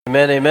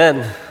Amen,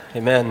 amen,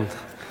 amen.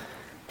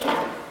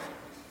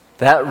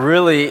 That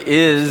really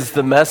is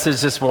the message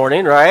this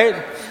morning,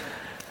 right?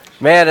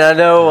 Man, I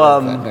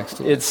know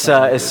it's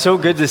so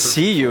good to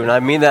see you, and I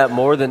mean that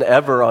more than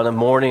ever on a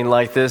morning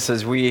like this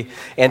as we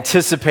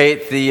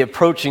anticipate the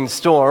approaching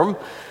storm.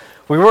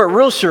 We weren't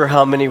real sure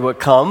how many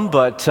would come,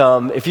 but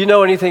if you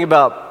know anything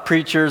about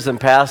preachers and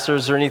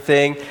pastors or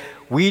anything,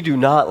 we do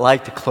not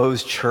like to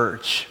close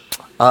church.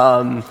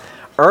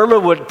 Irma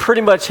would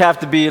pretty much have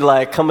to be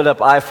like coming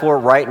up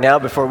I-4 right now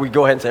before we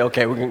go ahead and say,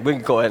 okay, we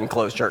can go ahead and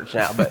close church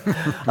now. But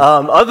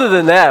other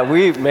than that,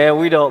 we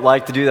don't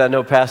like to do that. I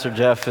know Pastor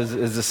Jeff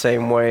is the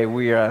same way.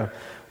 We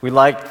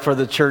like for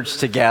the church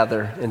to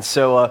gather. And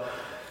so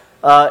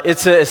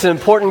it's an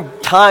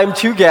important time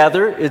to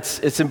gather.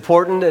 It's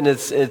important and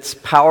it's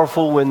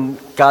powerful when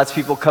God's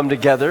people come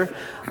together,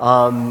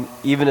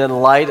 even in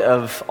light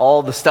of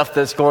all the stuff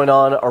that's going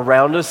on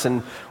around us.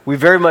 And we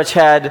very much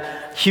had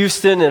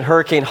Houston and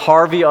Hurricane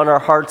Harvey on our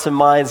hearts and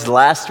minds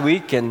last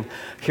week, and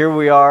here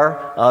we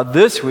are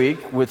this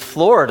week with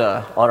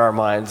Florida on our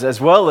minds,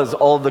 as well as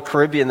all the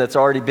Caribbean that's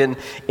already been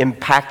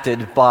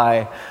impacted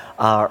by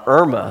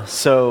Irma.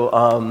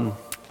 So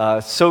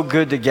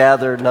good to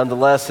gather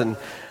nonetheless. And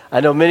I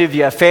know many of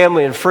you have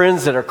family and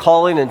friends that are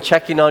calling and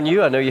checking on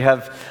you. I know you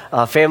have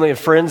family and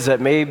friends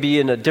that may be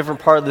in a different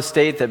part of the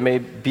state that may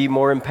be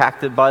more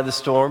impacted by the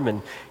storm,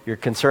 and you're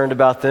concerned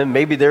about them.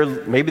 Maybe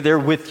they're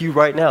with you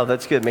right now.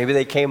 That's good. Maybe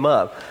they came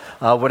up.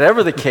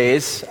 Whatever the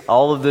case,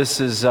 all of this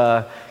is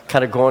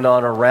kind of going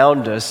on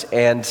around us,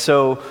 and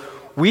so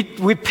we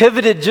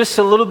pivoted just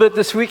a little bit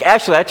this week.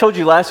 Actually, I told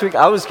you last week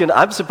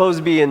I'm supposed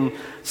to be in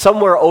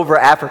somewhere over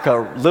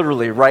Africa,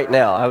 literally right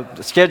now.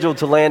 I'm scheduled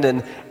to land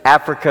in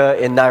Africa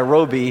in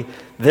Nairobi,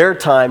 their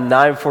time,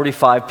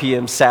 9:45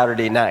 p.m.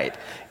 Saturday night,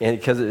 and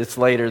because it's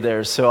later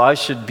there. So I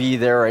should be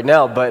there right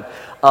now, but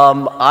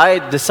I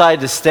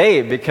decided to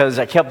stay because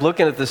I kept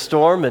looking at the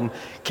storm and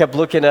kept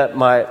looking at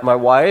my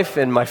wife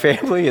and my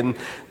family, and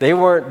they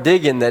weren't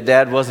digging that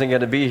Dad wasn't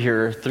going to be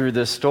here through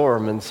this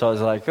storm. And so I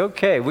was like,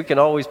 okay, we can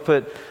always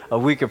put a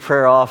week of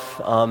prayer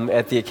off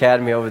at the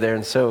academy over there.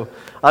 And so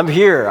I'm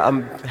here.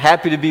 I'm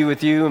happy to be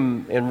with you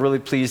and really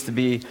pleased to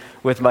be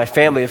with my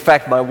family. In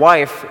fact, my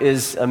wife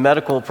is a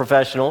medical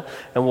professional,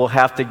 and we'll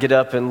have to get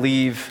up and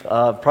leave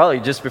probably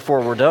just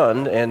before we're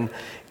done and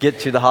get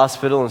to the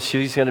hospital, and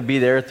she's going to be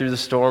there through the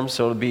storm.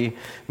 So it'll be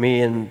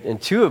me and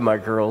two of my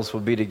girls will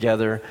be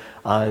together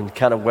and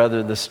kind of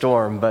weather the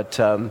storm. But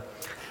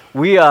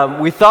we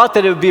thought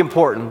that it would be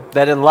important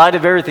that in light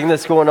of everything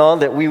that's going on,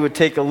 that we would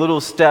take a little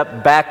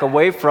step back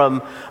away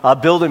from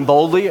building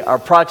boldly. Our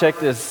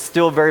project is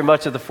still very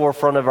much at the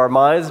forefront of our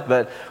minds,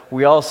 but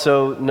we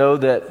also know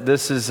that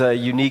this is a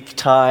unique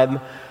time,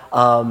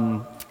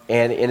 and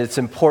it's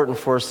important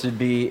for us to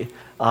be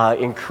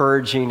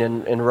encouraging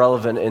and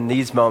relevant in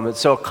these moments.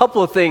 So a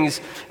couple of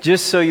things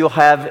just so you'll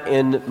have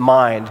in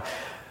mind.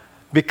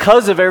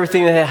 Because of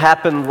everything that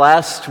happened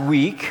last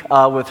week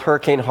with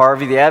Hurricane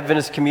Harvey, the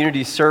Adventist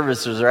Community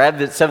Services, or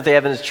Seventh-day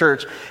Adventist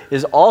Church,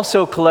 is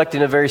also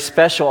collecting a very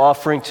special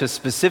offering to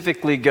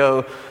specifically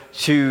go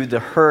to the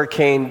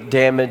hurricane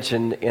damage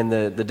and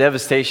the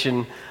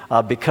devastation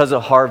because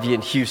of Harvey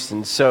in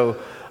Houston. So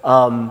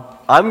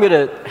I'm going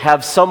to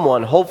have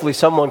hopefully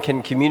someone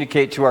can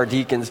communicate to our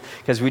deacons,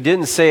 because we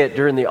didn't say it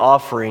during the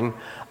offering,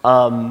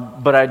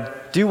 but I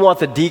do want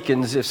the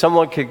deacons, if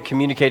someone could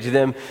communicate to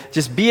them,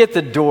 just be at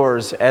the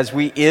doors as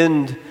we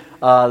end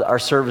our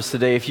service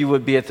today. If you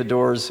would be at the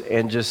doors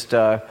and just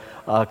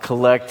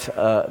collect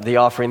the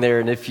offering there,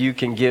 and if you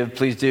can give,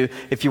 please do.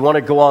 If you want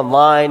to go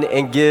online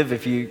and give,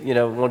 if you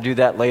want to do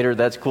that later,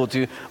 that's cool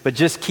too. But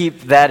just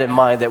keep that in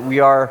mind, that we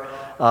are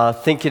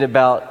thinking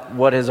about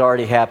what has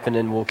already happened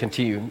and will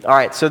continue. All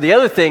right, so the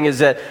other thing is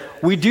that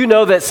we do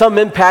know that some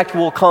impact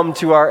will come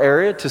to our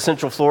area, to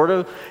Central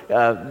Florida.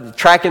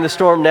 Tracking the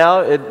storm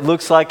now, it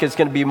looks like it's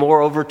going to be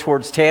more over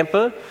towards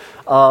Tampa.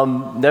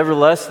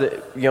 Nevertheless,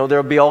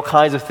 there'll be all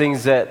kinds of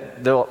things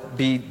that there'll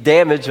be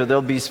damage, or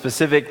there'll be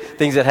specific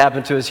things that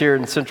happen to us here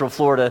in Central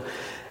Florida.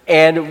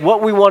 And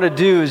what we want to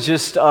do is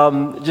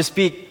just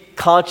be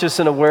conscious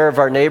and aware of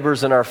our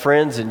neighbors and our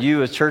friends and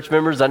you as church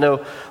members. I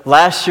know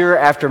last year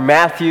after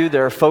Matthew,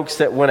 there are folks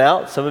that went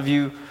out. Some of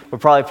you were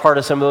probably part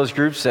of some of those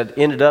groups that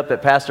ended up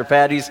at Pastor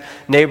Patty's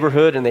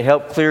neighborhood, and they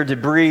helped clear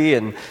debris,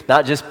 and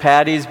not just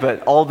Patty's,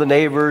 but all the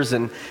neighbors.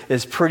 And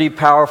it's pretty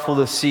powerful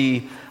to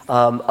see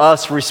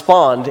us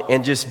respond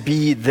and just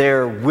be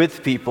there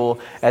with people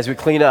as we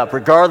clean up,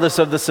 regardless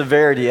of the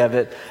severity of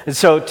it. And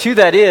so to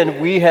that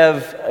end, we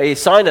have a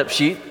sign-up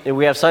sheet, and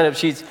we have sign-up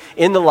sheets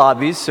in the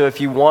lobbies. So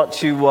if you want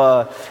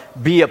to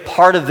be a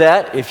part of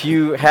that, if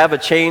you have a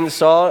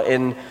chainsaw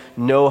and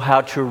know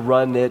how to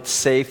run it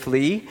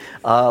safely,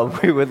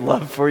 we would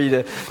love for you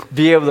to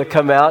be able to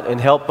come out and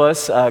help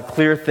us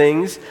clear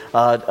things,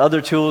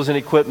 other tools and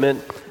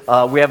equipment.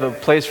 We have a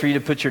place for you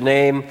to put your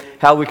name,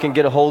 how we can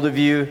get a hold of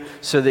you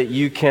so that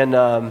you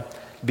can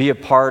be a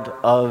part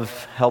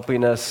of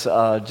helping us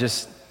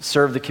just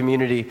serve the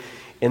community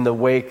in the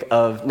wake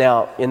of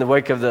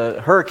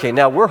the hurricane.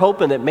 Now we're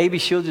hoping that maybe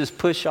she'll just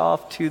push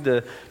off to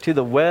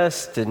the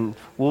west and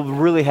we'll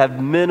really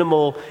have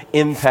minimal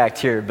impact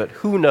here, but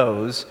who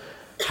knows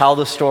how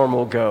the storm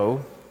will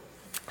go.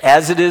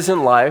 As it is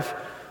in life,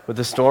 with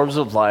the storms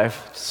of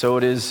life, so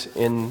it is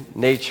in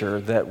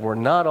nature that we're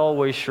not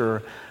always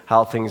sure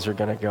how things are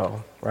going to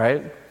go,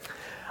 right?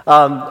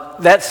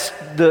 That's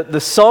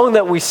the song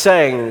that we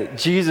sang,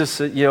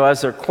 Jesus,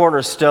 as our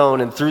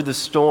cornerstone and through the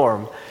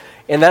storm.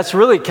 And that's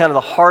really kind of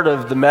the heart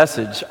of the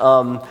message.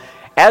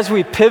 As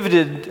we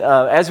pivoted,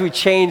 as we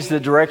changed the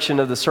direction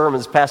of the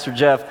sermons, Pastor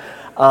Jeff,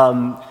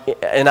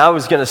 and I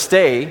was going to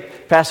stay,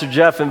 Pastor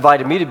Jeff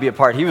invited me to be a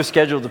part. He was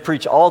scheduled to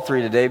preach all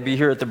three today, be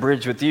here at the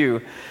bridge with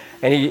you.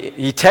 And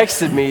he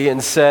texted me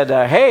and said,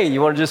 hey, you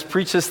want to just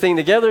preach this thing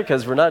together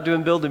because we're not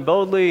doing Building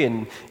Boldly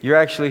and you're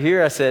actually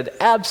here? I said,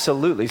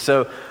 absolutely.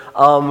 So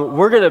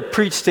we're going to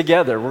preach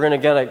together. We're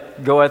going to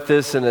go at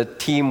this in a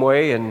team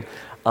way, and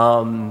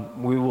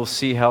we will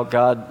see how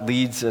God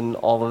leads in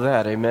all of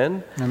that.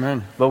 Amen?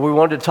 Amen. But we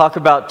wanted to talk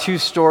about two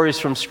stories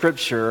from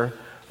Scripture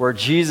where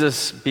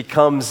Jesus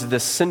becomes the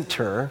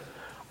center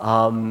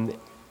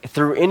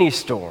through any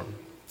storm.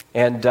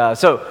 And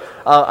so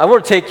I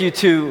want to take you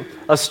to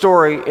a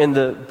story in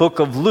the book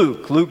of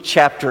Luke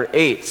chapter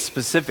 8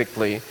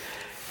 specifically.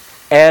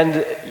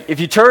 And if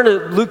you turn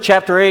to Luke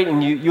chapter 8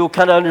 and you'll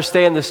kind of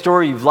understand the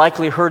story, you've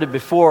likely heard it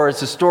before.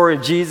 It's the story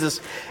of Jesus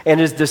and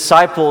his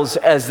disciples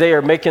as they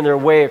are making their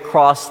way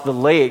across the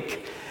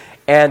lake.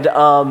 And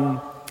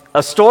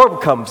a storm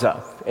comes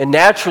up. And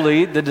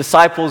naturally, the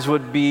disciples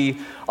would be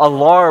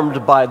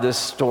alarmed by this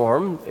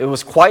storm. It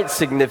was quite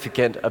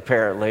significant,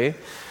 apparently.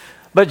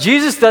 But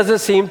Jesus doesn't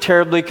seem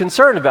terribly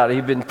concerned about it.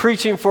 He'd been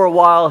preaching for a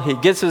while. He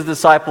gets his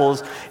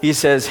disciples. He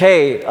says,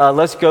 hey,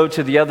 let's go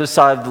to the other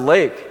side of the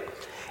lake.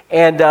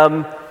 And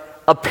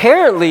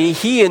apparently,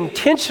 he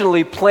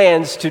intentionally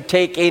plans to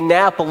take a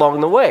nap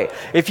along the way.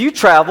 If you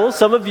travel,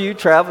 some of you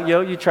travel,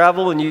 you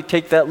travel and you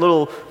take that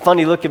little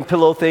funny-looking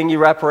pillow thing you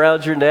wrap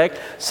around your neck.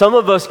 Some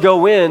of us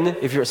go in,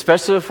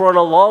 especially if we're on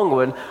a long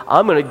one,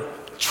 I'm going to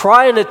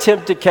try and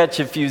attempt to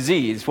catch a few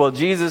Z's. Well,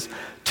 Jesus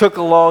took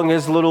along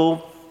his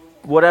little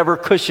whatever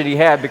cushion he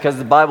had, because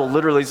the Bible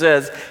literally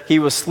says he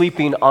was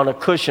sleeping on a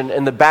cushion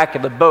in the back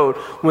of the boat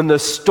when the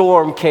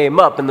storm came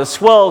up, and the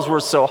swells were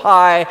so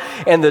high,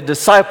 and the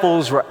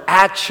disciples were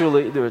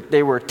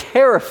they were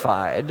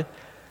terrified.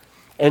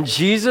 And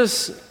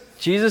Jesus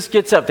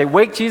gets up. They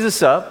wake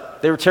Jesus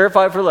up. They were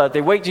terrified for life.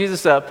 They wake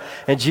Jesus up,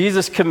 and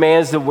Jesus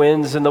commands the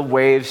winds and the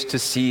waves to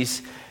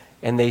cease,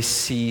 and they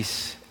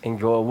cease and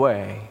go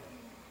away.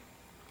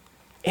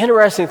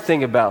 Interesting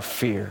thing about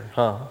fear,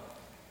 huh?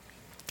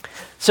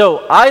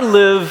 So I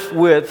live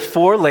with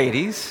 4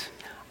 ladies.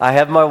 I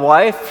have my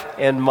wife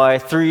and my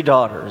 3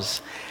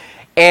 daughters.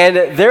 And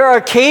there are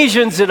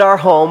occasions in our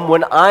home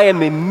when I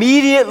am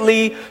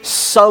immediately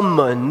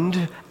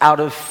summoned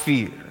out of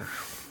fear.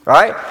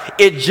 Right?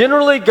 It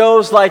generally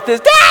goes like this: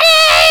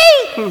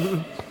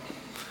 Daddy!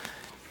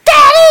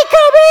 Daddy,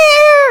 come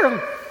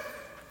here!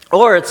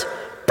 Or it's,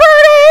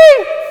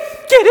 Bertie,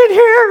 get in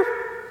here!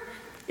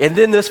 And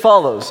then this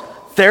follows: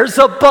 there's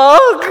a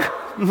bug!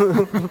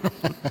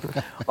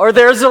 Or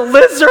there's a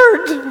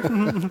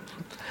lizard.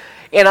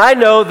 And I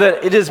know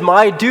that it is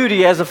my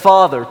duty as a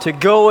father to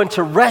go and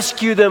to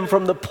rescue them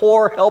from the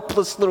poor,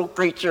 helpless little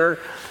creature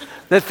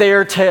that they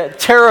are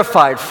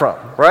terrified from,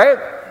 right?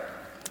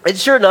 And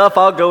sure enough,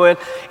 I'll go in.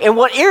 And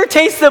what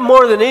irritates them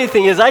more than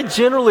anything is I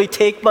generally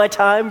take my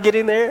time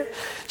getting there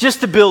just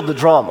to build the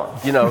drama,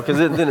 because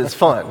then it's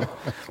fun.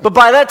 But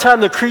by that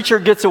time, the creature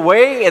gets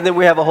away, and then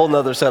we have a whole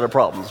nother set of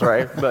problems,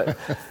 right? But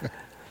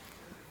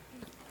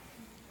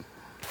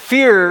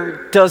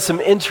fear does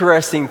some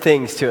interesting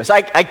things to us.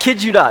 I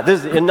kid you not.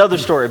 There's another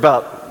story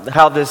about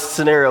how this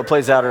scenario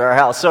plays out in our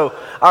house. So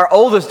our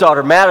oldest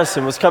daughter,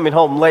 Madison, was coming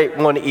home late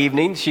one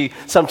evening. She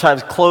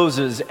sometimes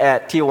closes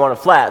at Tijuana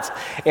Flats.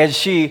 And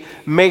she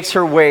makes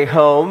her way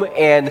home.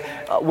 And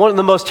one of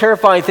the most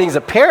terrifying things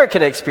a parent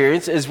can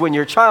experience is when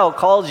your child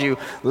calls you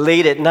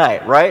late at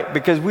night, right?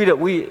 Because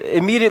we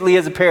immediately,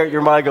 as a parent,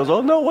 your mind goes,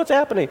 oh no, what's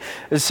happening?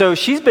 And so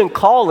she's been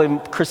calling.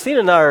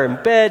 Christina and I are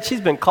in bed.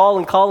 She's been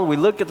calling. We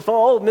look at the phone,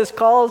 oh, missed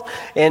calls.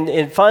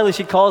 And finally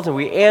she calls and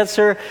we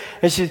answer.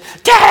 And she's,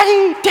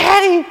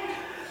 Daddy,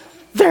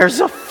 there's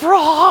a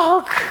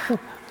frog. And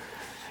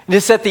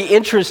it's at the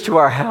entrance to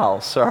our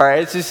house, all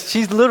right?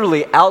 She's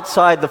literally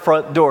outside the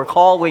front door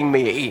calling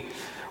me,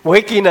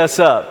 waking us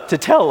up to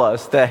tell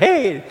us that,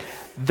 hey,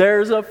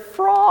 there's a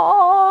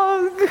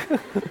frog.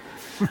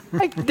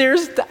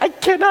 I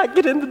cannot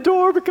get in the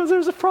door because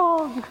there's a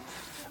frog.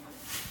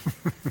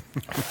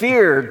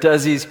 Fear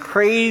does these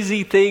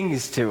crazy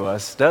things to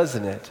us,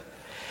 doesn't it?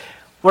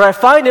 What I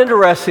find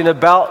interesting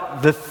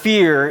about the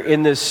fear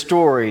in this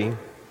story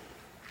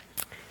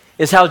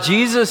is how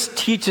Jesus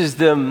teaches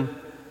them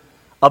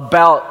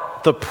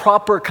about the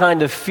proper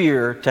kind of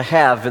fear to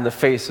have in the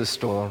face of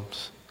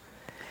storms.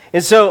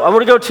 And so I'm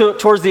going to go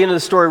towards the end of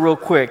the story real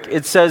quick.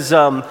 It says,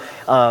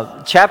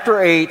 chapter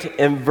 8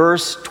 and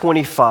verse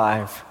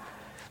 25.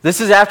 This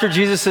is after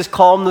Jesus has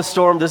calmed the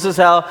storm. This is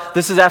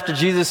after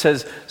Jesus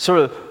has sort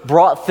of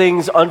brought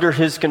things under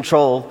his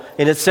control.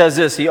 And it says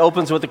this, he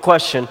opens with a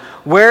question,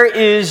 "Where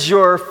is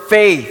your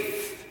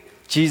faith?"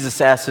 Jesus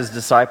asks his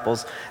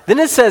disciples. Then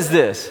it says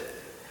this,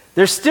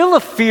 there's still a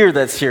fear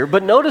that's here,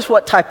 but notice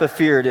what type of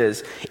fear it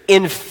is.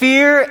 "In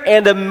fear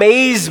and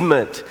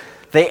amazement,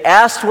 they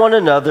asked one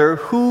another,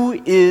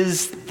 'Who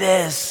is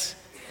this?'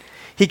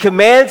 He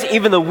commands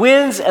even the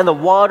winds and the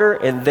water,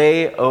 and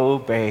they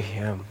obey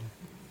him."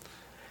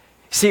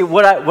 See,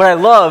 what I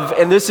love,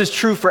 and this is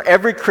true for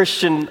every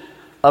Christian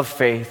of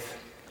faith,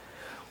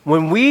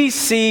 when we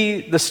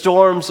see the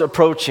storms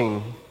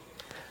approaching,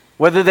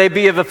 whether they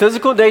be of a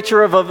physical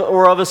nature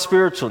or of a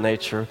spiritual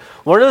nature,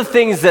 one of the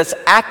things that's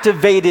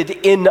activated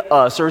in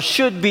us, or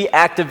should be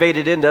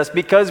activated in us,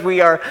 because we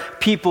are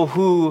people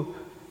who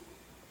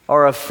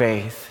are of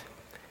faith,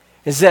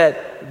 is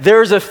that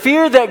there's a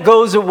fear that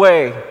goes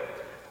away,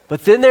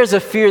 but then there's a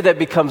fear that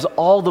becomes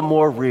all the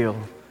more real.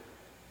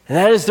 And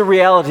that is the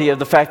reality of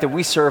the fact that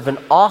we serve an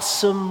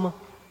awesome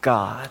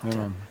God.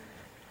 Amen.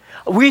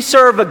 We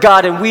serve a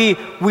God, and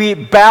we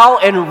bow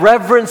in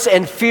reverence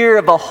and fear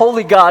of a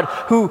holy God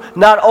who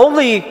not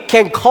only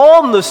can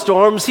calm the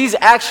storms, he's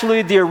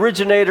actually the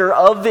originator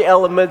of the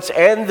elements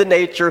and the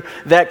nature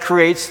that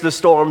creates the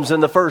storms in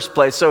the first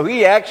place. So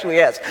he actually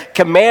has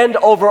command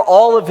over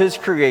all of his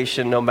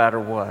creation no matter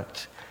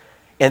what.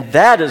 And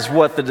that is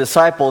what the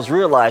disciples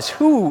realize.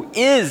 Who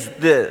is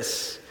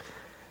this?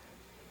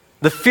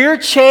 The fear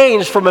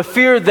changed from a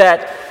fear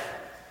that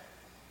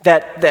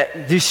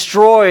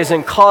destroys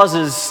and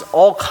causes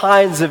all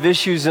kinds of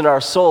issues in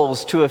our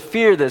souls to a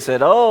fear that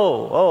said,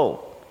 oh,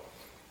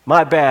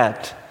 my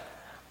bad.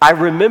 I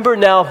remember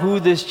now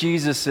who this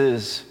Jesus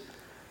is,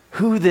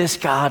 who this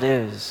God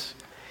is.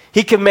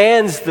 He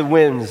commands the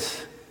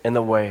winds and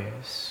the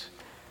waves.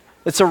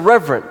 It's a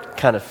reverent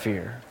kind of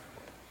fear.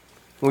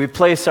 When we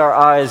place our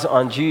eyes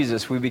on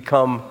Jesus, we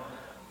become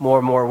more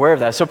and more aware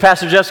of that. So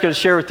Pastor Jeff's going to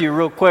share with you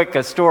real quick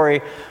a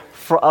story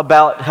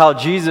about how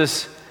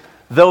Jesus,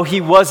 though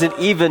he wasn't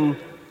immediately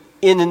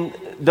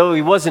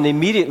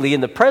in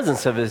the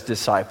presence of his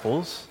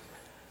disciples,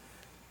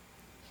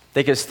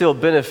 they could still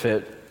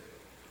benefit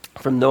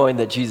from knowing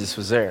that Jesus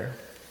was there.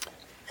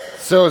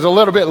 So it was a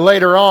little bit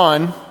later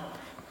on,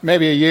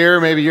 maybe a year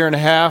and a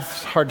half,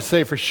 it's hard to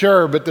say for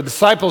sure, but the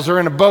disciples are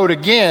in a boat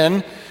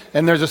again,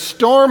 and there's a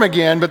storm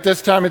again, but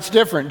this time it's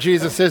different.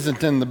 Jesus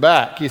isn't in the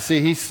back. You see,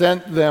 he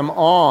sent them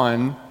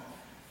on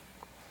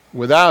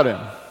without him.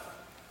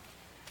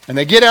 And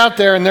they get out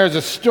there and there's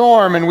a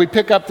storm, and we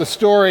pick up the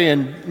story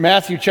in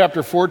Matthew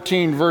chapter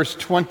 14, verse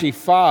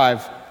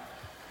 25.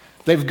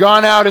 They've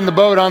gone out in the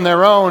boat on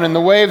their own, and the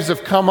waves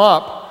have come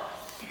up.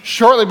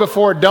 Shortly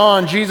before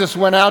dawn, Jesus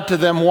went out to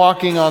them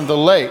walking on the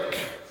lake.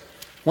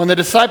 When the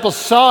disciples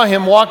saw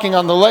him walking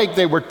on the lake,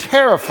 they were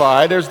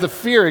terrified. There's the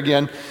fear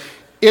again.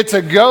 "It's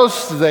a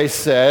ghost," they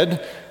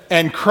said,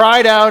 and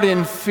cried out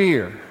in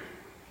fear.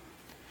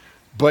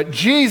 But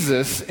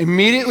Jesus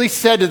immediately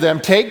said to them,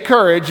 "Take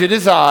courage, it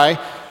is I,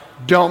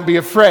 don't be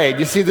afraid."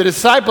 You see, the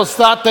disciples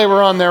thought they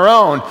were on their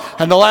own,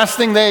 and the last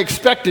thing they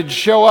expected to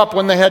show up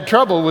when they had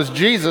trouble was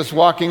Jesus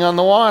walking on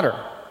the water.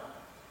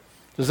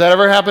 Does that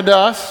ever happen to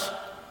us?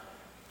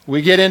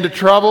 We get into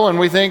trouble and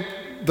we think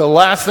the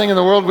last thing in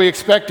the world we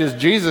expect is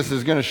Jesus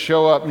is going to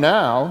show up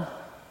now,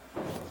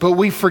 but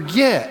we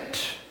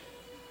forget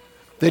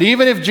that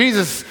even if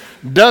Jesus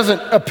doesn't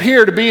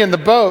appear to be in the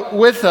boat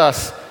with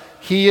us,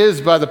 he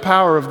is, by the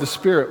power of the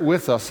Spirit,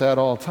 with us at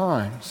all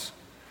times.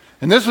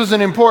 And this was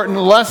an important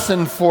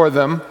lesson for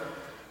them.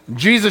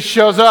 Jesus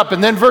shows up,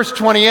 and then verse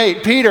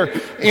 28, Peter,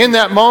 in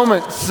that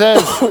moment,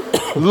 says,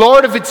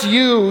 "Lord, if it's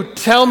you,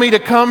 tell me to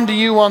come to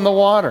you on the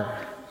water."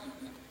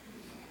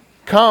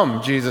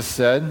 "Come," Jesus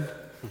said.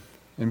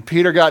 And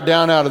Peter got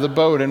down out of the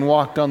boat and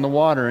walked on the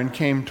water and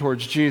came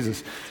towards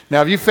Jesus. Now,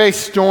 have you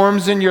faced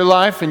storms in your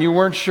life and you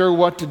weren't sure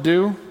what to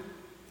do?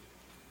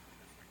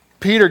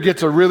 Peter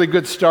gets a really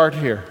good start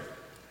here.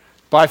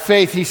 By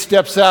faith, he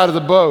steps out of the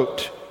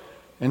boat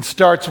and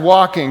starts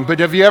walking. But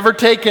have you ever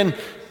taken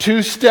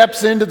 2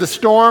 steps into the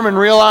storm and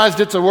realized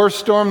it's a worse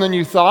storm than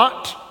you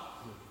thought?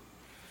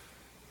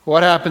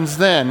 What happens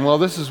then? Well,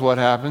 this is what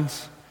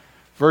happens.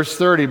 Verse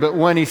 30, "But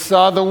when he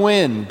saw the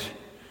wind,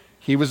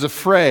 he was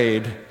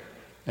afraid,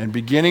 and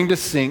beginning to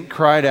sink,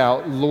 cried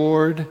out,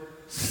 'Lord,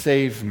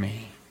 save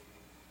me.'"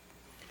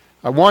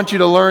 I want you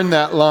to learn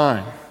that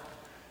line.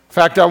 In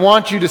fact, I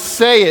want you to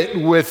say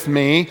it with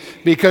me,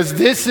 because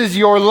this is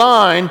your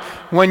line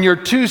when you're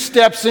 2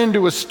 steps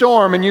into a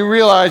storm and you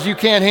realize you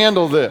can't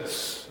handle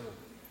this.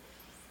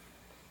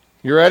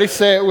 You ready?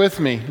 Say it with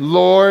me.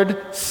 "Lord,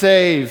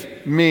 save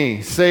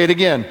me." Say it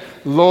again.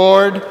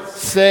 "Lord,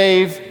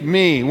 save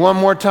me." One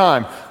more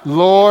time.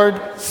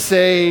 "Lord,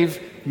 save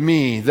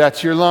me."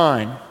 That's your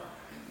line.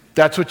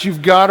 That's what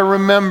you've got to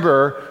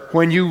remember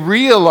when you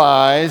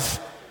realize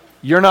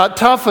you're not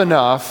tough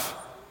enough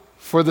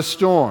for the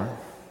storm.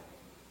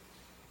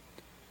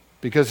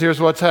 Because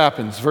here's what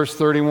happens. Verse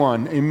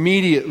 31,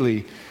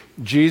 "Immediately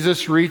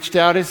Jesus reached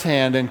out his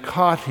hand and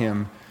caught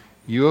him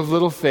You of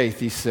little faith,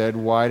 he said,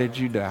 why did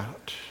you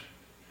doubt?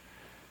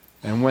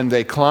 And when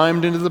they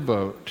climbed into the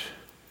boat,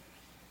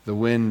 the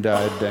wind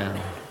died down.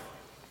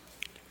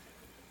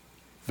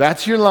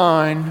 That's your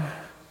line.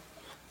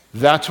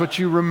 That's what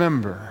you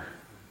remember.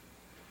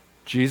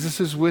 Jesus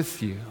is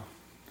with you.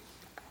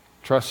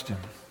 Trust him.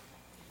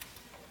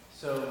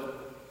 So,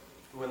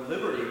 when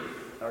Liberty,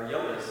 our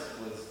youngest,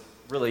 was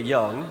really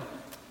young,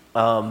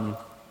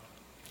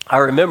 I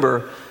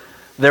remember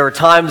there were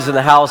times in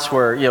the house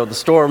where, the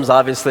storms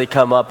obviously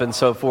come up and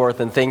so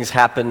forth, and things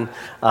happen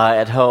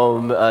at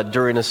home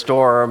during a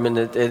storm, and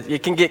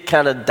it can get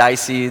kind of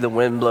dicey, the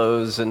wind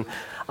blows, and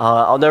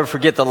I'll never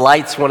forget the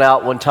lights went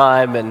out one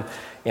time, and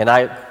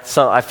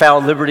I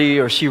found Liberty,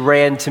 or she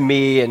ran to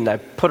me, and I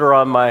put her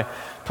on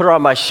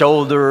my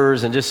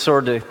shoulders and just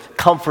sort of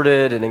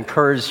comforted and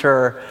encouraged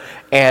her.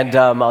 And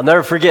I'll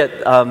never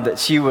forget that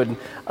she would,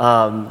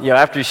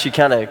 after she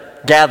kind of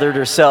gathered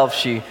herself,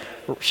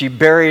 she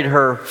buried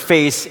her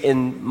face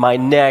in my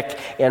neck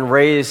and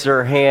raised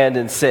her hand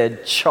and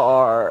said,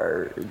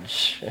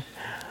 "Charge."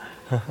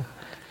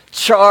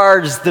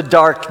 Charge the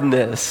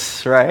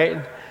darkness,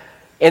 right?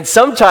 And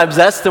sometimes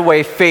that's the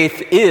way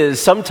faith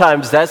is.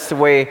 Sometimes that's the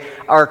way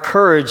our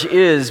courage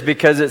is,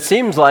 because it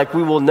seems like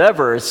we will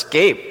never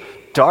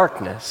escape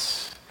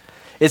darkness.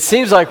 It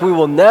seems like we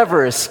will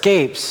never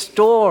escape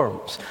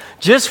storms.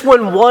 Just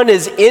when one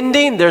is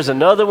ending, there's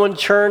another one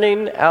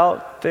churning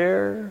out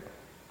there.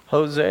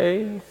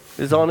 Jose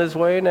is on his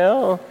way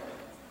now.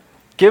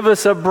 Give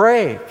us a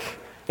break.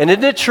 And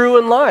isn't it true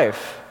in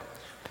life?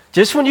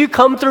 Just when you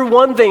come through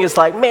one thing, it's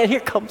like, man, here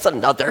comes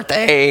another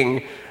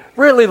thing.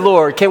 Really,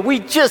 Lord, can we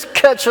just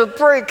catch a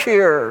break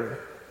here?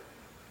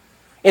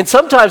 And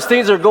sometimes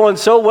things are going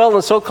so well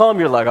and so calm,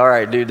 you're like, all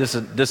right, dude, this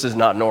is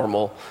not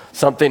normal.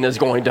 Something is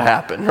going to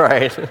happen,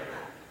 right?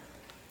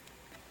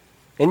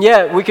 And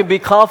yet, we can be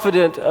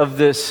confident of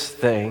this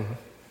thing,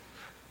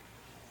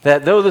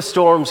 that though the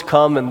storms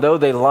come and though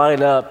they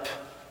line up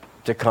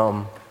to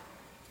come,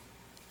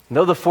 and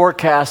though the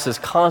forecast is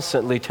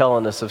constantly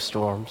telling us of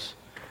storms,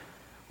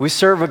 we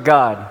serve a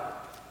God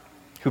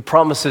who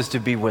promises to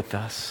be with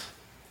us,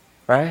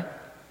 right?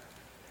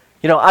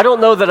 I don't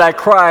know that I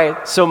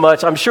cry so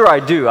much. I'm sure I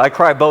do. I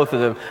cry both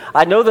of them.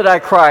 I know that I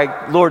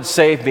cry, Lord,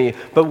 save me.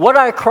 But what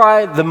I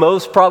cry the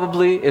most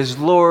probably is,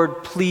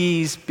 Lord,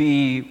 please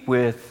be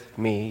with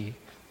me.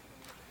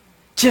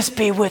 Just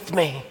be with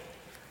me.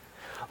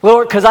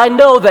 Lord, because I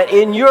know that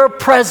in your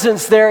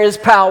presence there is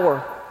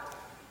power.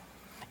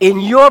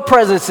 In your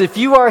presence, if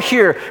you are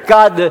here,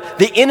 God,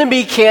 the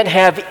enemy can't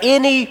have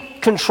any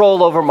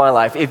control over my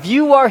life. If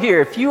you are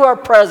here, if you are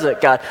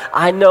present, God,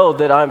 I know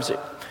that I'm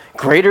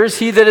greater is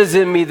he that is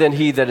in me than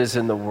he that is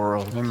in the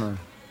world. Amen.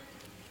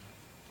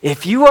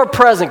 If you are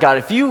present, God,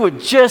 if you would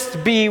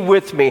just be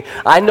with me,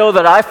 I know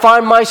that I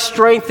find my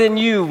strength in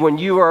you when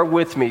you are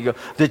with me,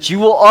 that you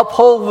will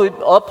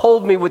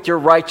uphold me with your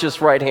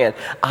righteous right hand.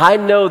 I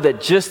know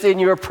that just in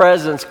your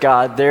presence,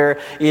 God,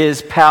 there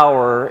is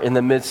power in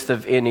the midst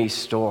of any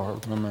storm.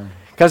 Amen.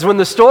 Because when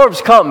the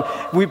storms come,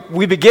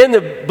 we begin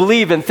to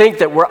believe and think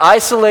that we're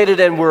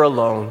isolated and we're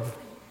alone.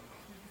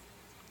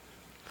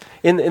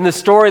 In the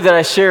story that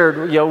I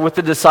shared, with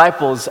the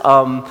disciples,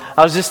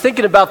 I was just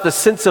thinking about the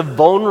sense of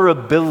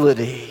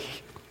vulnerability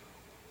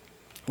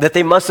that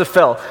they must have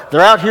felt. They're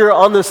out here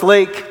on this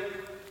lake,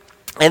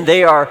 and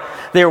they're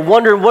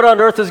wondering what on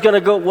earth is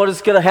going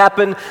to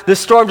happen. This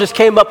storm just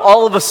came up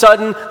all of a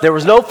sudden. There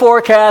was no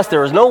forecast,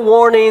 there was no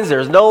warnings,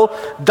 there's no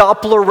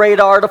Doppler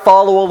radar to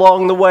follow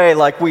along the way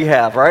like we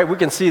have, right? We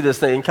can see this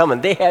thing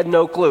coming. They had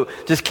no clue.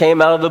 Just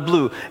came out of the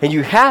blue. And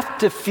you have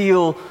to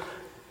feel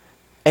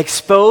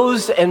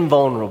exposed and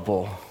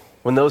vulnerable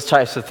when those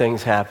types of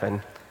things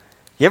happen.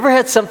 You ever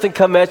had something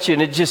come at you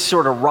and it just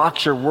sort of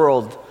rocks your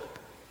world,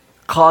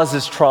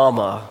 causes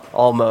trauma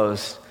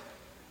almost?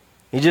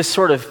 You just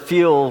sort of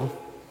feel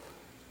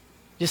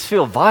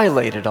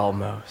violated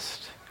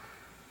almost.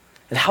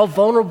 And how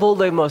vulnerable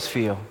they must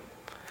feel.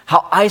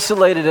 How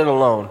isolated and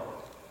alone.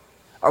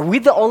 Are we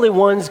the only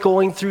ones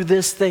going through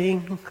this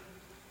thing?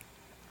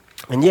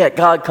 And yet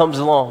God comes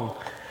along.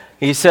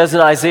 He says in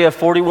Isaiah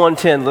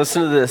 41:10,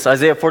 listen to this,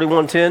 Isaiah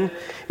 41:10,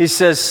 he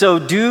says, "So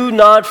do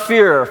not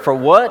fear, for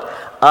what?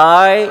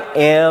 I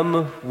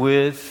am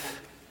with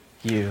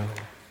you.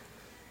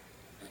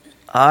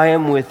 I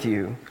am with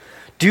you.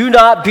 Do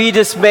not be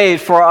dismayed,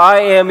 for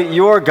I am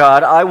your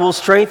God. I will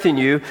strengthen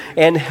you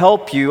and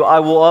help you. I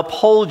will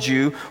uphold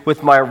you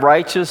with my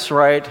righteous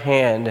right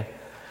hand."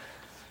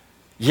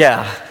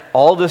 Yeah,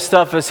 all this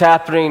stuff is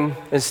happening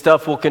and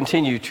stuff will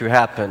continue to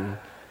happen.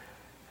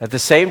 At the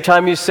same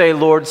time you say,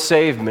 "Lord,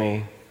 save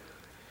me,"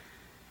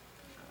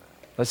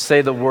 let's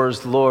say the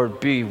words, "Lord,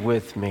 be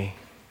with me.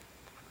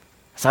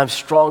 As I'm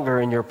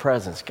stronger in your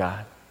presence,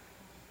 God.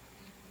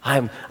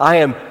 I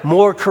am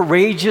more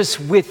courageous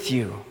with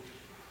you.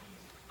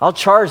 I'll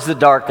charge the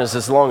darkness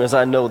as long as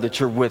I know that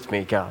you're with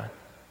me, God.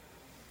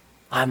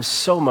 I'm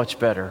so much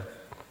better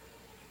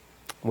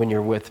when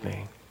you're with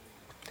me."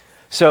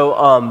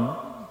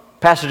 So,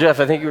 Pastor Jeff,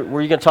 I think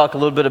were you going to talk a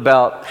little bit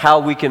about how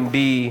we can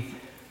be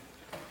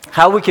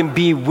how we can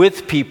be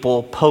with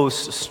people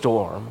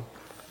post-storm.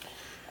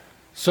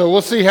 So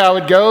we'll see how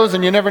it goes,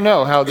 and you never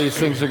know how these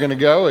things are going to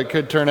go. It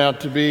could turn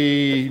out to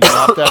be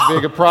not that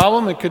big a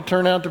problem. It could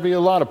turn out to be a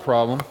lot of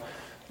problem.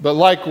 But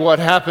like what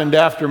happened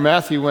after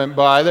Matthew went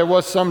by, there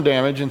was some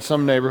damage in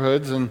some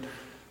neighborhoods, and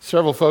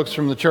several folks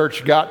from the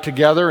church got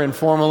together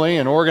informally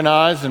and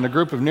organized, and a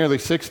group of nearly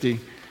 60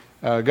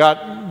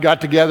 got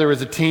together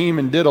as a team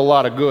and did a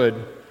lot of good.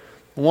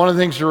 One of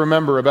the things to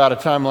remember about a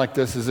time like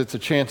this is it's a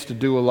chance to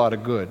do a lot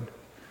of good.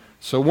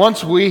 So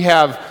once we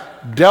have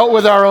dealt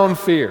with our own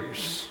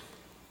fears,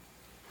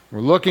 we're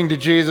looking to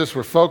Jesus,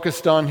 we're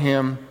focused on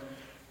Him,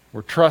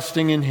 we're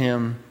trusting in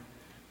Him,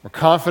 we're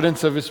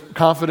confident of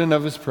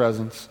His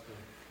presence.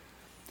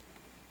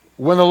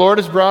 When the Lord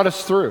has brought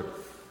us through,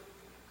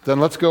 then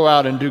let's go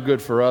out and do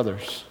good for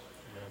others.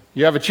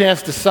 You have a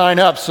chance to sign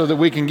up so that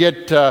we can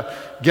get a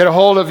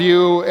hold of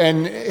you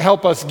and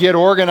help us get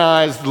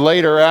organized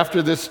later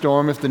after this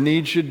storm if the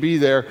need should be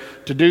there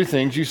to do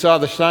things. You saw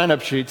the sign-up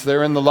sheets.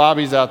 They're in the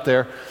lobbies out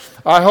there.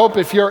 I hope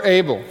if you're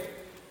able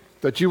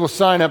that you will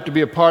sign up to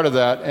be a part of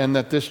that and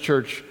that this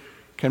church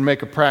can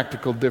make a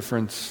practical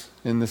difference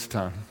in this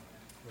time.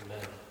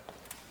 Amen.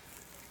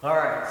 All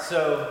right,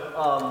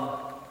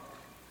 so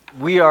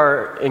we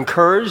are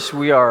encouraged.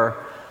 We are,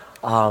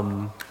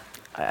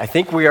 I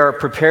think we are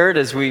prepared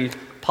as we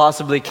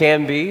possibly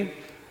can be.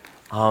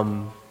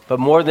 But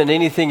more than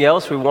anything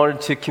else, we wanted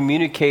to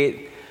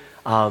communicate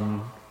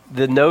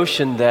the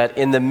notion that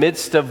in the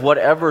midst of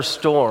whatever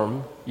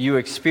storm you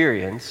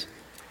experience,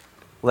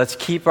 let's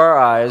keep our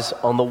eyes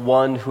on the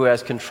one who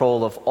has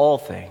control of all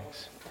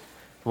things,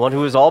 the one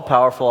who is all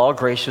powerful, all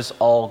gracious,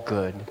 all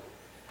good.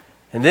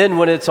 And then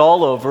when it's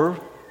all over,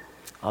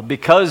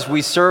 because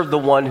we serve the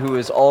one who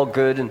is all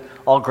good and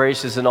all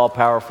gracious and all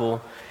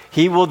powerful,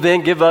 He will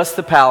then give us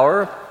the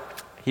power,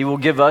 He will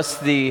give us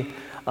the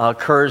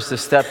courage to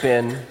step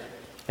in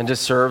and to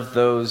serve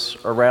those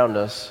around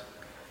us.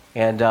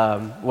 And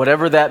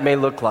whatever that may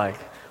look like,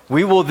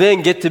 we will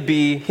then get to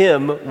be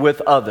Him with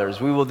others.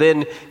 We will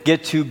then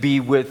get to be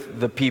with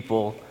the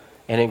people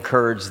and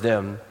encourage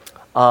them.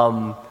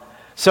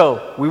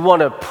 So we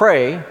want to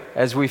pray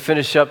as we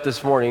finish up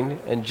this morning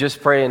and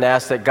just pray and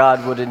ask that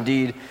God would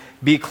indeed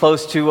be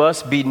close to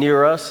us, be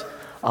near us,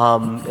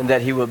 and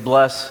that He would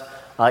bless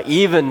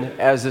even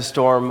as the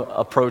storm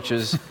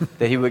approaches,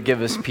 that He would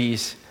give us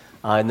peace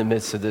in the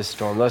midst of this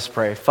storm. Let's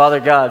pray. Father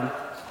God,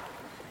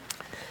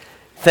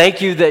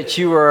 thank You that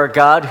You are a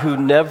God who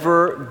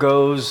never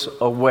goes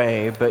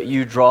away, but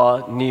You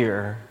draw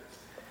near.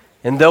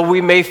 And though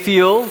we may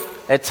feel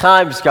at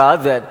times,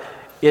 God, that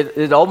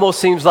it almost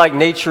seems like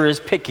nature is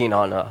picking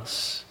on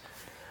us,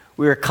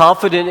 we are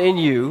confident in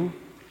You,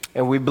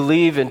 and we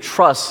believe and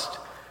trust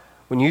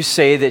when You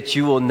say that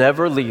You will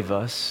never leave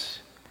us,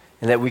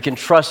 and that we can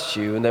trust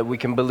You, and that we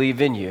can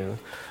believe in You.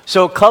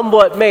 So come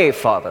what may,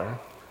 Father,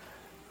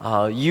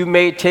 You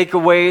may take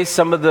away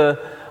some of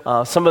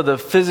the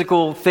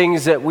physical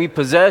things that we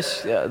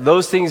possess.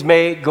 Those things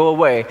may go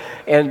away.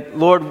 And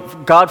Lord,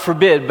 God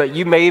forbid, but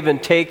You may even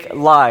take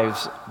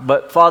lives.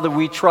 But Father,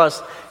 we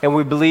trust and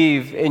we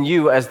believe in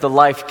You as the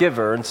life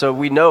giver. And so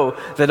we know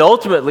that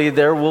ultimately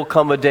there will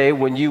come a day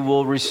when You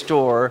will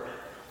restore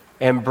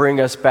and bring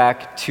us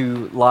back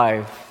to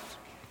life.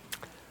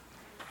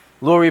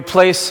 Lord, we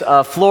place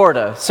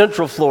Florida,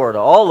 Central Florida,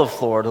 all of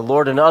Florida,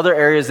 Lord, and other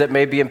areas that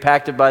may be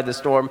impacted by the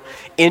storm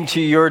into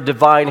Your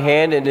divine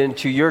hand and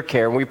into Your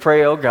care. And we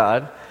pray, oh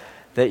God,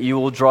 that You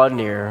will draw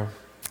near.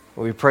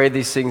 We pray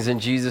these things in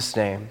Jesus'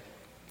 name.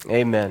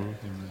 Amen.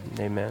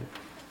 Amen.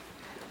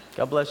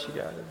 God bless you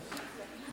guys.